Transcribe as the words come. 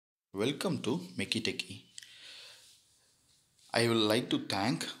Welcome to Meki Techie. I would like to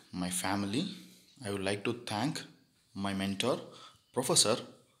thank my family. I would like to thank my mentor, Professor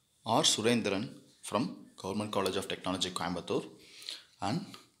R. Surendran from Government College of Technology, Coimbatore. And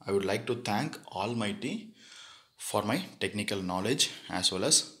I would like to thank Almighty for my technical knowledge as well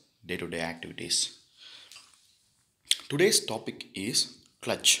as day-to-day activities. Today's topic is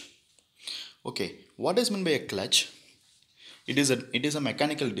clutch. Okay, what is meant by a clutch? It is a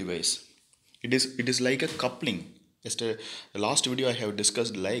mechanical device. It is like a coupling. Yesterday, the last video I have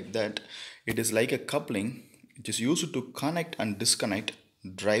discussed like that. It is like a coupling. It is used to connect and disconnect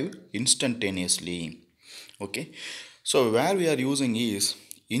drive instantaneously. Okay. So where we are using is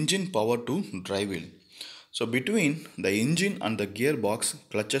engine power to drive wheel. So between the engine and the gearbox,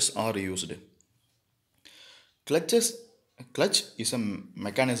 clutches are used. Clutches Clutch is a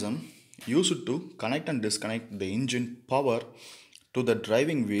mechanism used to connect and disconnect the engine power to the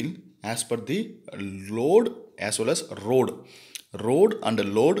driving wheel as per the load as well as road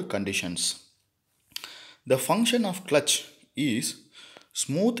and load conditions. The function of clutch is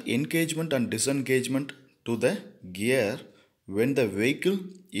smooth engagement and disengagement to the gear when the vehicle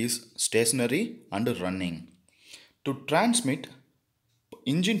is stationary and running. To transmit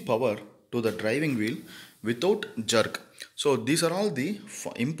engine power to the driving wheel without jerk. So these are all the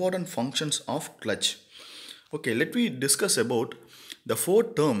important functions of clutch. Okay, let me discuss about the four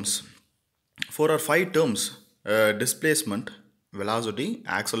or five terms: displacement, velocity,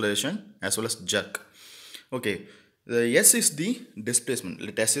 acceleration, as well as jerk. Okay, the S is the displacement.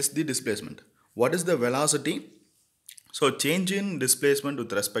 Let S is the displacement. What is the velocity? So change in displacement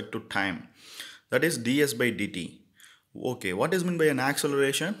with respect to time. That is ds by dt. Okay, what is meant by an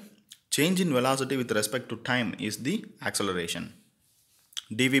acceleration? Change in velocity with respect to time is the acceleration,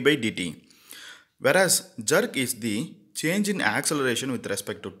 dv by dt. Whereas jerk is the change in acceleration with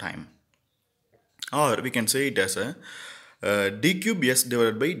respect to time. Or we can say it as a d cube s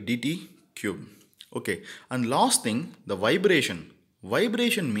divided by dt cube. Okay, and last thing, the vibration.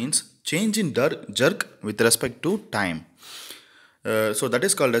 Vibration means change in jerk with respect to time. So that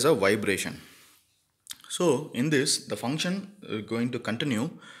is called as a vibration. So in this, the function going to continue.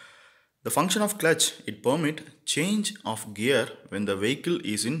 The function of clutch, it permit change of gear when the vehicle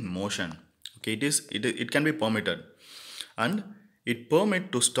is in motion. Okay, it can be permitted, and it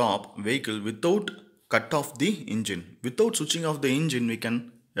permit to stop vehicle without cut off the engine. Without switching off the engine, we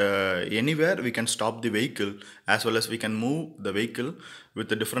can anywhere we can stop the vehicle, as well as we can move the vehicle with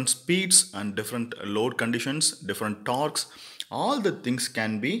the different speeds and different load conditions, different torques. All the things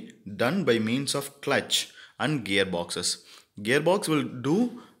can be done by means of clutch and gearboxes. Gearbox will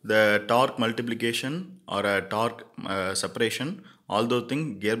do the torque multiplication or a torque separation. All those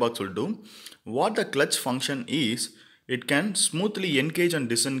things gearbox will do. What the clutch function is, it can smoothly engage and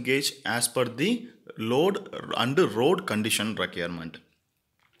disengage as per the load and road condition requirement.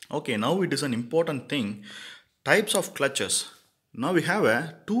 Okay, now it is an important thing. Types of clutches. Now we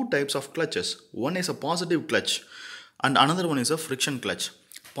have two types of clutches. One is a positive clutch and another one is a friction clutch.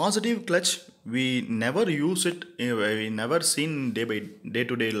 Positive clutch, we never use it, we never seen day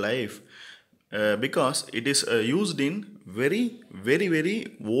to day life, because it is used in very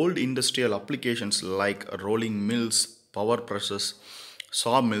old industrial applications like rolling mills, power presses,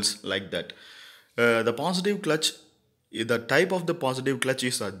 sawmills, like that. The positive clutch, the type of the positive clutch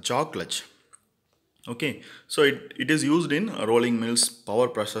is a jaw clutch. Okay, so it is used in rolling mills, power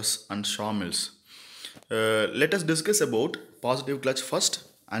presses, and sawmills. Let us discuss about positive clutch first,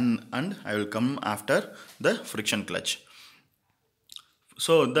 and I will come after the friction clutch.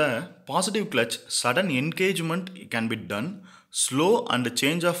 So the positive clutch, sudden engagement can be done. Slow and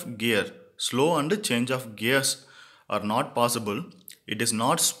change of gear. Slow and change of gears are not possible. It is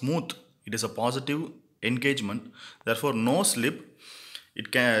not smooth. It is a positive engagement. Therefore, no slip.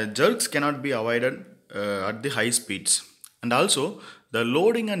 Jerks cannot be avoided at the high speeds. And also the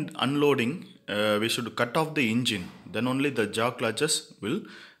loading and unloading, we should cut off the engine. Then only the jaw clutches will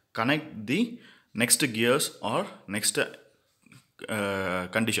connect the next gears or next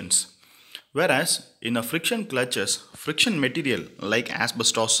conditions. Whereas in a friction clutches, friction material like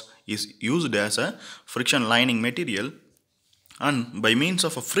asbestos is used as a friction lining material, and by means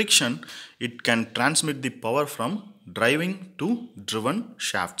of a friction it can transmit the power from driving to driven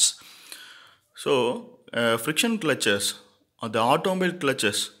shafts. So friction clutches or the automobile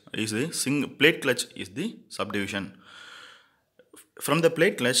clutches is the single plate clutch is the subdivision. From the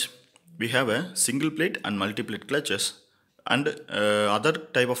plate clutch, we have a single plate and multi-plate clutches, and other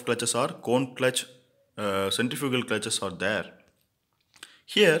type of clutches are cone clutch, centrifugal clutches are there.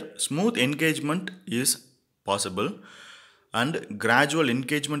 Here, smooth engagement is possible, and gradual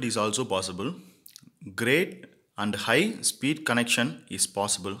engagement is also possible. Great and high speed connection is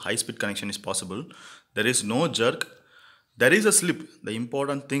possible. High speed connection is possible. There is no jerk. There is a slip. The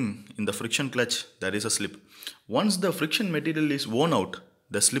important thing in the friction clutch, there is a slip. Once the friction material is worn out,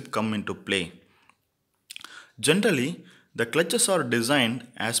 the slip come into play. Generally, the clutches are designed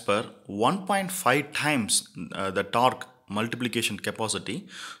as per 1.5 times the torque multiplication capacity.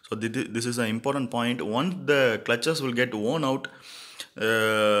 So this is an important point. Once the clutches will get worn out,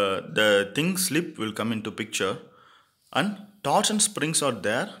 the thing slip will come into picture, and torsion springs are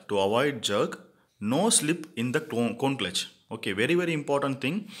there to avoid jerk. No slip in the cone clutch. Okay, very important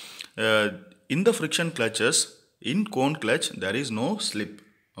thing. In the friction clutches, in cone clutch there is no slip.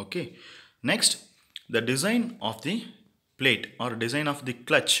 Okay, next, the design of the plate or design of the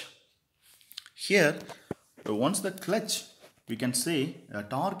clutch. Here, once the clutch, we can say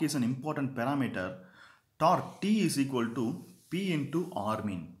torque is an important parameter. Torque T is equal to P into R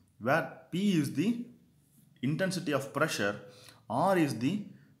mean, where P is the intensity of pressure, R is the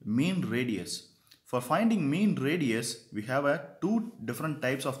mean radius. For finding mean radius, we have two different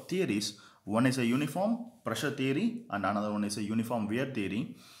types of theories. One is a uniform pressure theory and another one is a uniform wear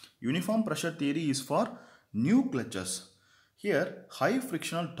theory. Uniform pressure theory is for new clutches. Here, high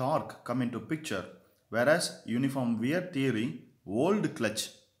frictional torque come into picture, whereas uniform wear theory, old clutch,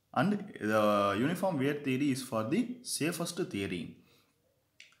 and the uniform wear theory is for the safest theory.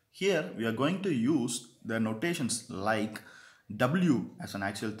 Here we are going to use the notations like W as an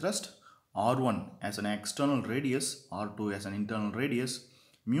axial thrust, R1 as an external radius, R2 as an internal radius,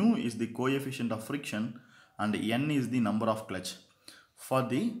 mu is the coefficient of friction, and N is the number of clutch. For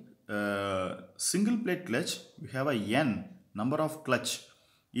the single plate clutch, we have a N, number of clutch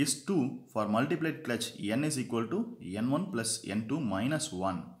is 2. For multi-plate clutch, N is equal to N1 plus N2 minus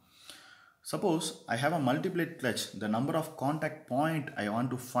 1. Suppose I have a multi-plate clutch, the number of contact point I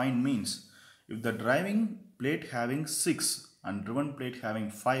want to find means, if the driving plate having 6 and driven plate having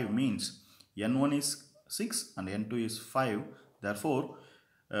 5 means, N1 is 6 and N2 is 5, therefore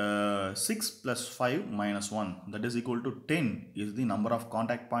 6 plus 5 minus 1, that is equal to 10 is the number of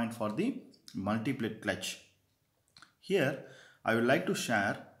contact point for the multi-plate clutch. Here I would like to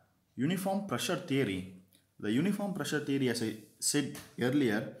share uniform pressure theory. The uniform pressure theory, as I said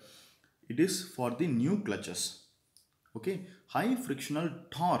earlier, it is for the new clutches. Okay, high frictional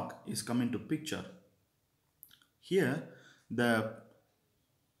torque is come into picture. Here the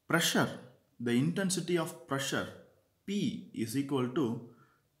pressure, the intensity of pressure P is equal to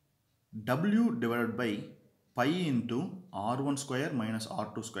W divided by pi into R1 square minus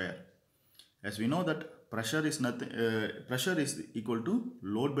R2 square. As we know that pressure is equal to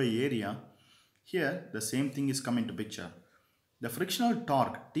load by area. Here the same thing is come into picture. The frictional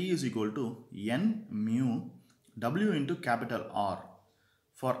torque T is equal to N mu W into capital R.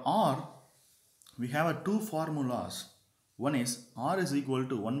 For R, we have two formulas. One is R is equal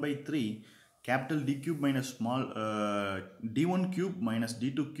to 1 by 3 capital D cube minus small D1 cube minus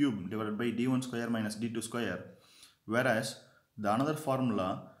D2 cube divided by D1 square minus D2 square. Whereas the another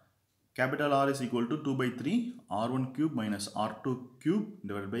formula, capital R is equal to 2 by 3 R1 cube minus R2 cube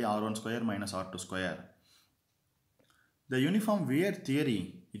divided by R1 square minus R2 square. The uniform wear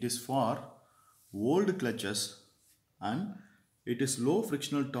theory, it is for old clutches and it is low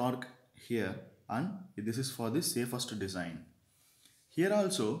frictional torque here, and this is for the safest design. Here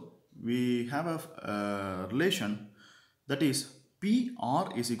also we have a relation, that is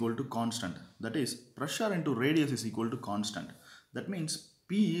PR is equal to constant, that is pressure into radius is equal to constant. That means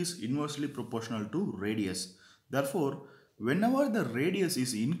P is inversely proportional to radius. Therefore, whenever the radius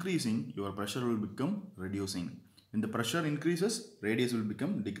is increasing, your pressure will become reducing. When the pressure increases, radius will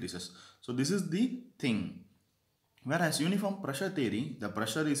become decreases. So this is the thing. Whereas uniform pressure theory, the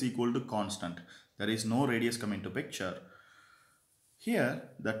pressure is equal to constant. There is no radius come into picture. Here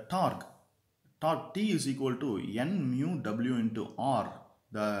the torque T is equal to N mu W into R.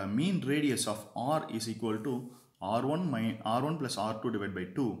 The mean radius of R is equal to R1 plus R2 divided by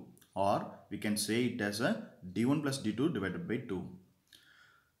 2, or we can say it as a D1 plus D2 divided by 2.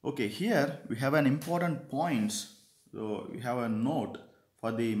 Okay, here we have an important points. So we have a note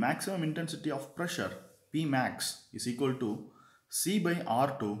for the maximum intensity of pressure, P max is equal to C by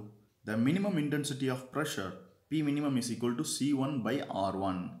R2. The minimum intensity of pressure, P minimum is equal to C1 by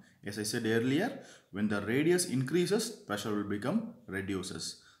R1. As I said earlier, when the radius increases, pressure will become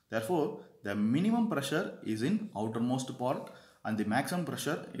reduces. Therefore, the minimum pressure is in outermost part and the maximum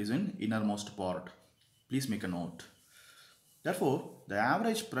pressure is in innermost part. Please make a note. Therefore, the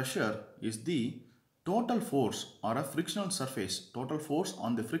average pressure is the total force or a frictional surface, total force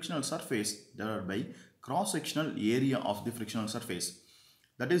on the frictional surface divided by cross-sectional area of the frictional surface.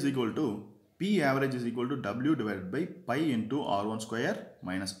 That is equal to P average is equal to W divided by pi into R1 square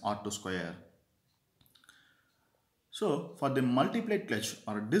minus R2 square. So for the multiplate clutch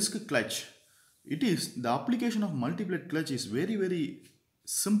or disc clutch, it is the application of multiplate clutch is very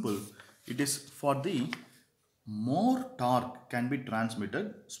simple. It is for the more torque can be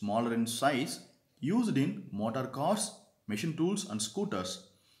transmitted, smaller in size, used in motor cars, machine tools and scooters.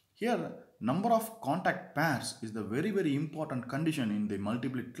 Here number of contact pairs is the very important condition in the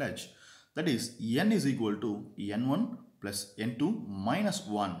multiplate clutch. That is N is equal to N1 plus N2 minus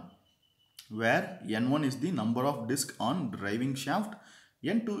 1, where N1 is the number of disc on driving shaft,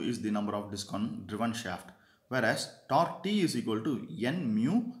 N2 is the number of disc on driven shaft, whereas torque T is equal to N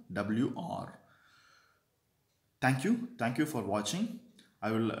mu WR. Thank you for watching.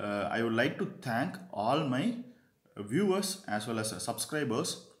 I would like to thank all my viewers as well as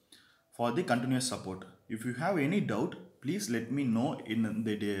subscribers for the continuous support. If you have any doubt, please let me know in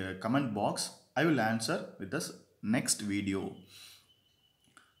the comment box. I will answer with this next video.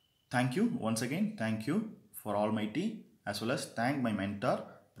 Thank you once again. Thank you for Almighty as well as thank my mentor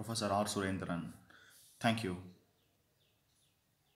Professor R. Surendran. Thank you.